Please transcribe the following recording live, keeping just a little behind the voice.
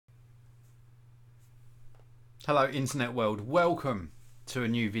Hello internet world, welcome to a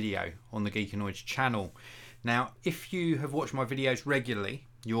new video on the Geekanoids channel. Now if you have watched my videos regularly,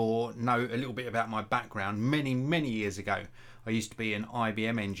 you'll know a little bit about my background. Many years ago I used to be an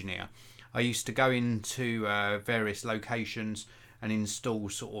IBM engineer. I used to go into various locations and install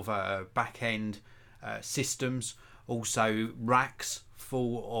sort of back-end systems, also racks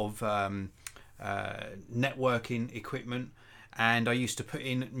full of networking equipment. And I used to put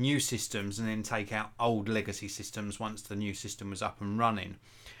in new systems and then take out old legacy systems once the new system was up and running.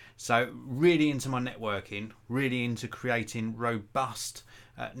 So really into my networking, really into creating robust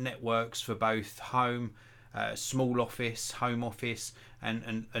networks for both home, small office, home office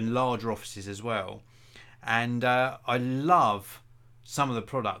and larger offices as well. And I love some of the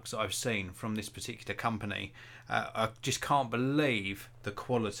products that I've seen from this particular company. I just can't believe the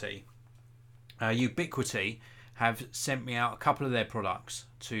quality. UBIQUITI have sent me out a couple of their products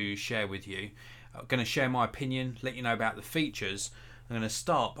to share with you. I'm going to share my opinion, let you know about the features. I'm going to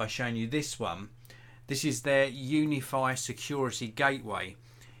start by showing you this one. This is their UniFi Security Gateway.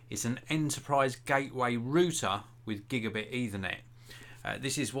 It's an enterprise gateway router with Gigabit Ethernet.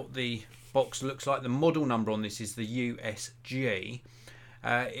 This is what the box looks like. The model number on this is the USG.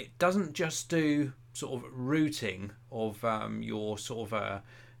 It doesn't just do sort of routing of your sort of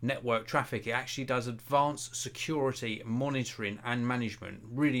network traffic. It actually does advanced security monitoring and management.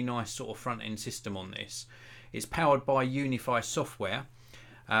 Really nice sort of front end system on this. It's powered by UniFi software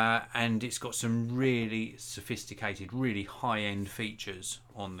and it's got some really sophisticated, really high-end features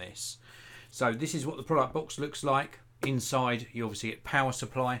on this. So this is what the product box looks like. Inside you obviously get power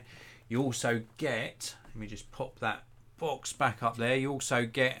supply. You also get, let me just pop that box back up there, you also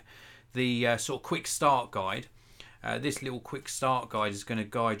get the sort of quick start guide. This little quick start guide is going to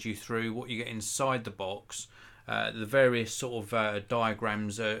guide you through what you get inside the box. The various sort of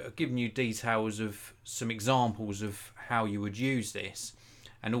diagrams are giving you details of some examples of how you would use this,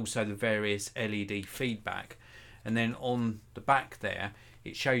 and also the various LED feedback. And then on the back there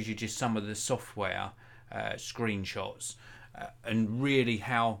it shows you just some of the software screenshots and really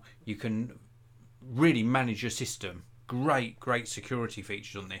how you can really manage your system. Great security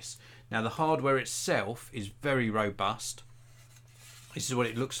features on this. Now the hardware itself is very robust. This is what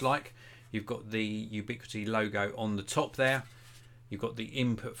it looks like. You've got the UBIQUITI logo on the top there. You've got the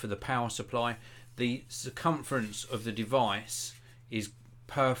input for the power supply. The circumference of the device is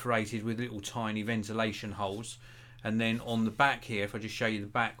perforated with little tiny ventilation holes. And then on the back here, if I just show you the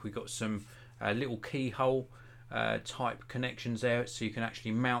back, we've got some little keyhole type connections there, so you can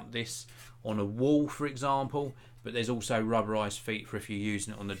actually mount this on a wall, for example. But there's also rubberized feet for if you're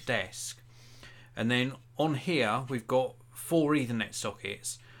using it on the desk. And then on here we've got 4 Ethernet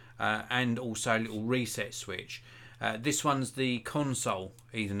sockets and also a little reset switch. This one's the console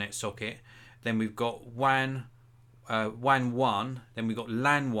Ethernet socket. Then we've got WAN 1, then we've got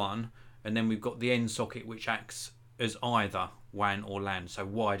LAN 1, and then we've got the end socket which acts as either WAN or LAN, so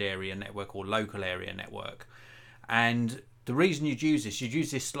wide area network or local area network. And the reason you'd use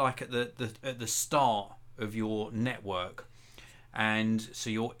this like at the start of your network, and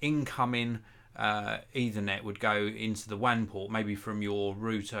so your incoming Ethernet would go into the WAN port, maybe from your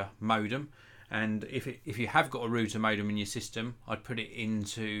router modem. And if you have got a router modem in your system, I'd put it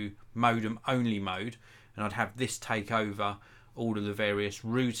into modem only mode, and I'd have this take over all of the various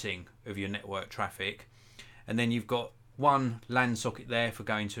routing of your network traffic. And then you've got one LAN socket there for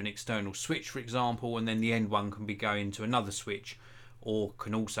going to an external switch, for example, and then the end one can be going to another switch, or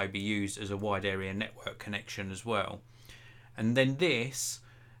can also be used as a wide area network connection as well. And then this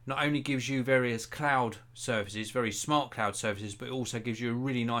not only gives you various cloud services, very smart cloud services, but it also gives you a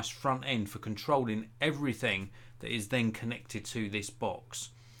really nice front end for controlling everything that is then connected to this box,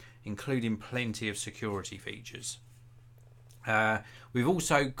 including plenty of security features. We've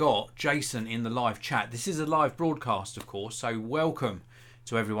also got Jason in the live chat. This is a live broadcast, of course, so welcome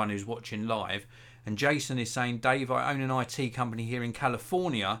to everyone who's watching live. And Jason is saying, Dave, I own an IT company here in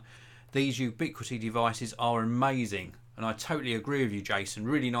California. These UBIQUITI devices are amazing. And I totally agree with you, Jason.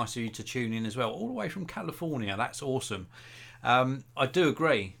 Really nice of you to tune in as well, all the way from California. That's awesome. I do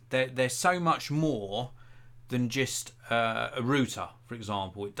agree. There's so much more than just a router, for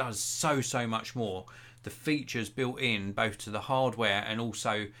example. It does so much more. The features built in both to the hardware and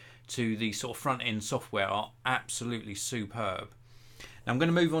also to the sort of front end software are absolutely superb. Now I'm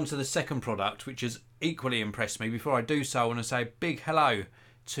going to move on to the second product, which has equally impressed me. Before I do so, I want to say a big hello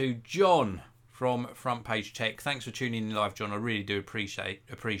to John from Front Page Tech. Thanks for tuning in live, John. I really do appreciate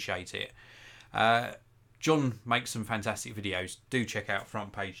it. John makes some fantastic videos. Do check out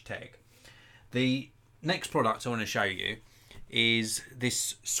Front Page Tech. The next product I want to show you is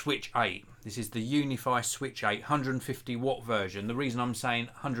this Switch 8. This is the UniFi Switch 8 150 watt version. The reason I'm saying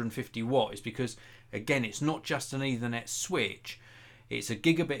 150 watt is because, again, it's not just an Ethernet switch. It's a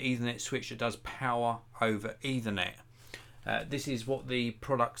Gigabit Ethernet switch that does power over Ethernet. This is what the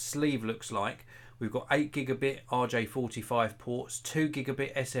product sleeve looks like. We've got 8 Gigabit RJ45 ports, 2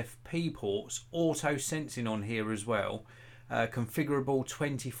 Gigabit SFP ports, auto sensing on here as well. Configurable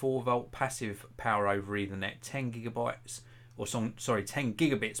 24 volt passive power over Ethernet, 10 gigabits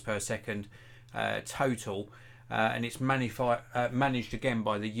per second total, and it's managed again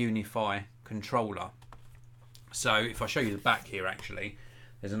by the UniFi controller. So if I show you the back here, actually,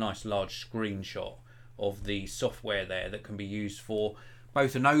 there's a nice large screenshot of the software there that can be used for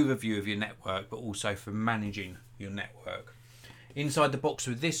both an overview of your network but also for managing your network. Inside the box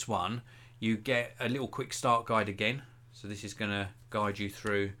with this one, you get a little quick start guide again. So this is going to guide you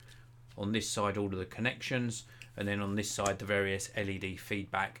through, on this side, all of the connections, and then on this side the various LED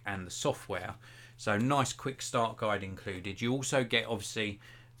feedback and the software. So nice quick start guide included. You also get obviously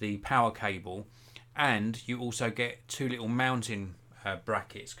the power cable, and you also get 2 little mounting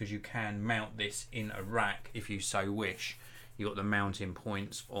brackets, because you can mount this in a rack if you so wish. You've got the mounting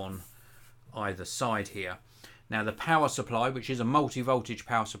points on either side here. Now the power supply, which is a multi-voltage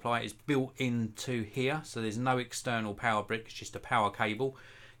power supply, is built into here, so there's no external power brick, it's just a power cable.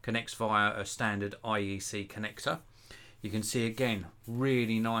 Connects via a standard IEEE connector. You can see again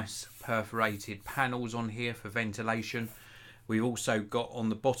really nice perforated panels on here for ventilation. We've also got on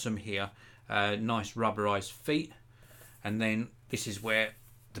the bottom here nice rubberized feet, and then this is where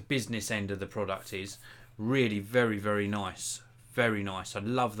the business end of the product is. Really very nice, very nice. I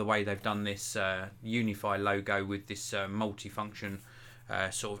love the way they've done this UniFi logo with this multifunction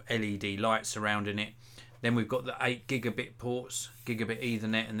sort of LED light surrounding it. Then we've got the 8 gigabit ports, Gigabit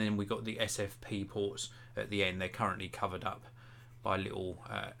Ethernet, and then we've got the SFP ports at the end. They're currently covered up by little,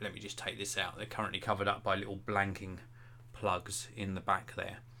 let me just take this out, they're currently covered up by little blanking plugs in the back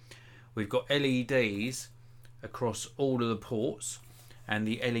there. We've got LEDs across all of the ports, and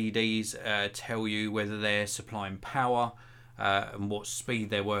the LEDs tell you whether they're supplying power and what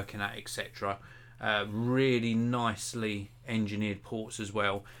speed they're working at, etc. Really nicely engineered ports as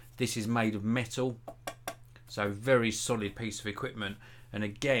well. This is made of metal, so very solid piece of equipment, and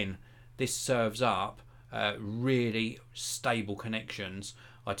again this serves up really stable connections.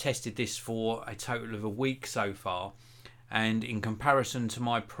 I tested this for a total of a week so far, and in comparison to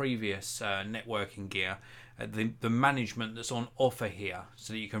my previous networking gear, the management that's on offer here,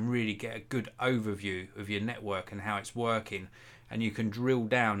 so that you can really get a good overview of your network and how it's working, and you can drill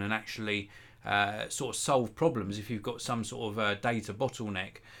down and actually sort of solve problems if you've got some sort of data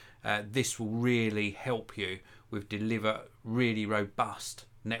bottleneck. This will really help you with deliver really robust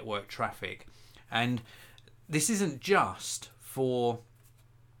network traffic. And this isn't just for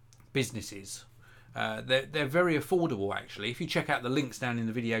businesses. They're very affordable, actually. If you check out the links down in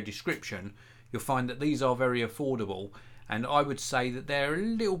the video description, you'll find that these are very affordable, and I would say that they're a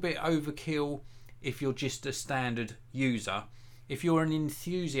little bit overkill if you're just a standard user. If you're an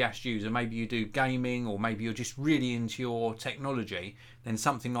enthusiast user, maybe you do gaming, or maybe you're just really into your technology, then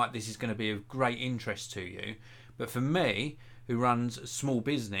something like this is going to be of great interest to you. But for me, who runs a small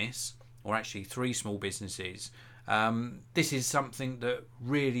business, or actually 3 small businesses, this is something that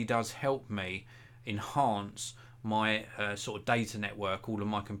really does help me enhance my sort of data network, all of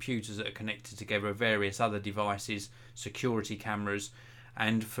my computers that are connected together, various other devices, security cameras.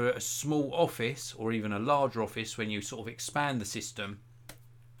 And for a small office, or even a larger office, when you sort of expand the system,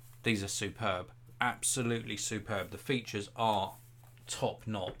 these are superb, absolutely superb. The features are top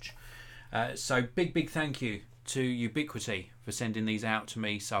notch. So big thank you to Ubiquiti for sending these out to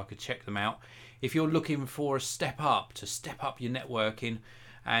me so I could check them out. If you're looking for a step up your networking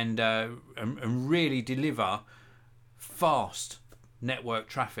and really deliver fast network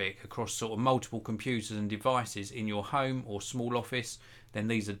traffic across sort of multiple computers and devices in your home or small office, then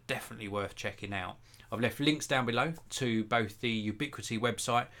these are definitely worth checking out. I've left links down below to both the Ubiquiti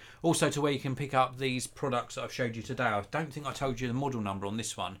website, also to where you can pick up these products that I've showed you today. I don't think I told you the model number on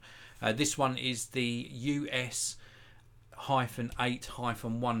this one. This one is the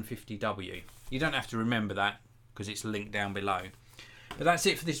US-8-150W. You don't have to remember that because it's linked down below. But that's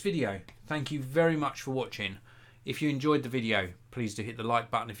it for this video. Thank you very much for watching. If you enjoyed the video, please do hit the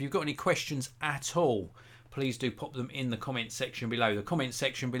like button. If you've got any questions at all, please do pop them in the comment section below. The comment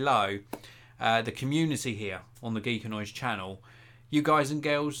section below, the community here on the Geekanoids channel, you guys and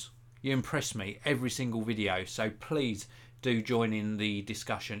girls, you impress me every single video. So please do join in the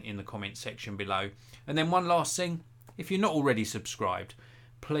discussion in the comment section below. And then one last thing, if you're not already subscribed,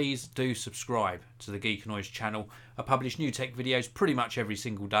 please do subscribe to the Geekanoids channel. I publish new tech videos pretty much every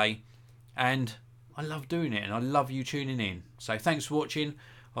single day, and I love doing it, and I love you tuning in. So thanks for watching.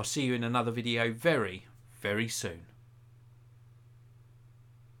 I'll see you in another video very, very soon.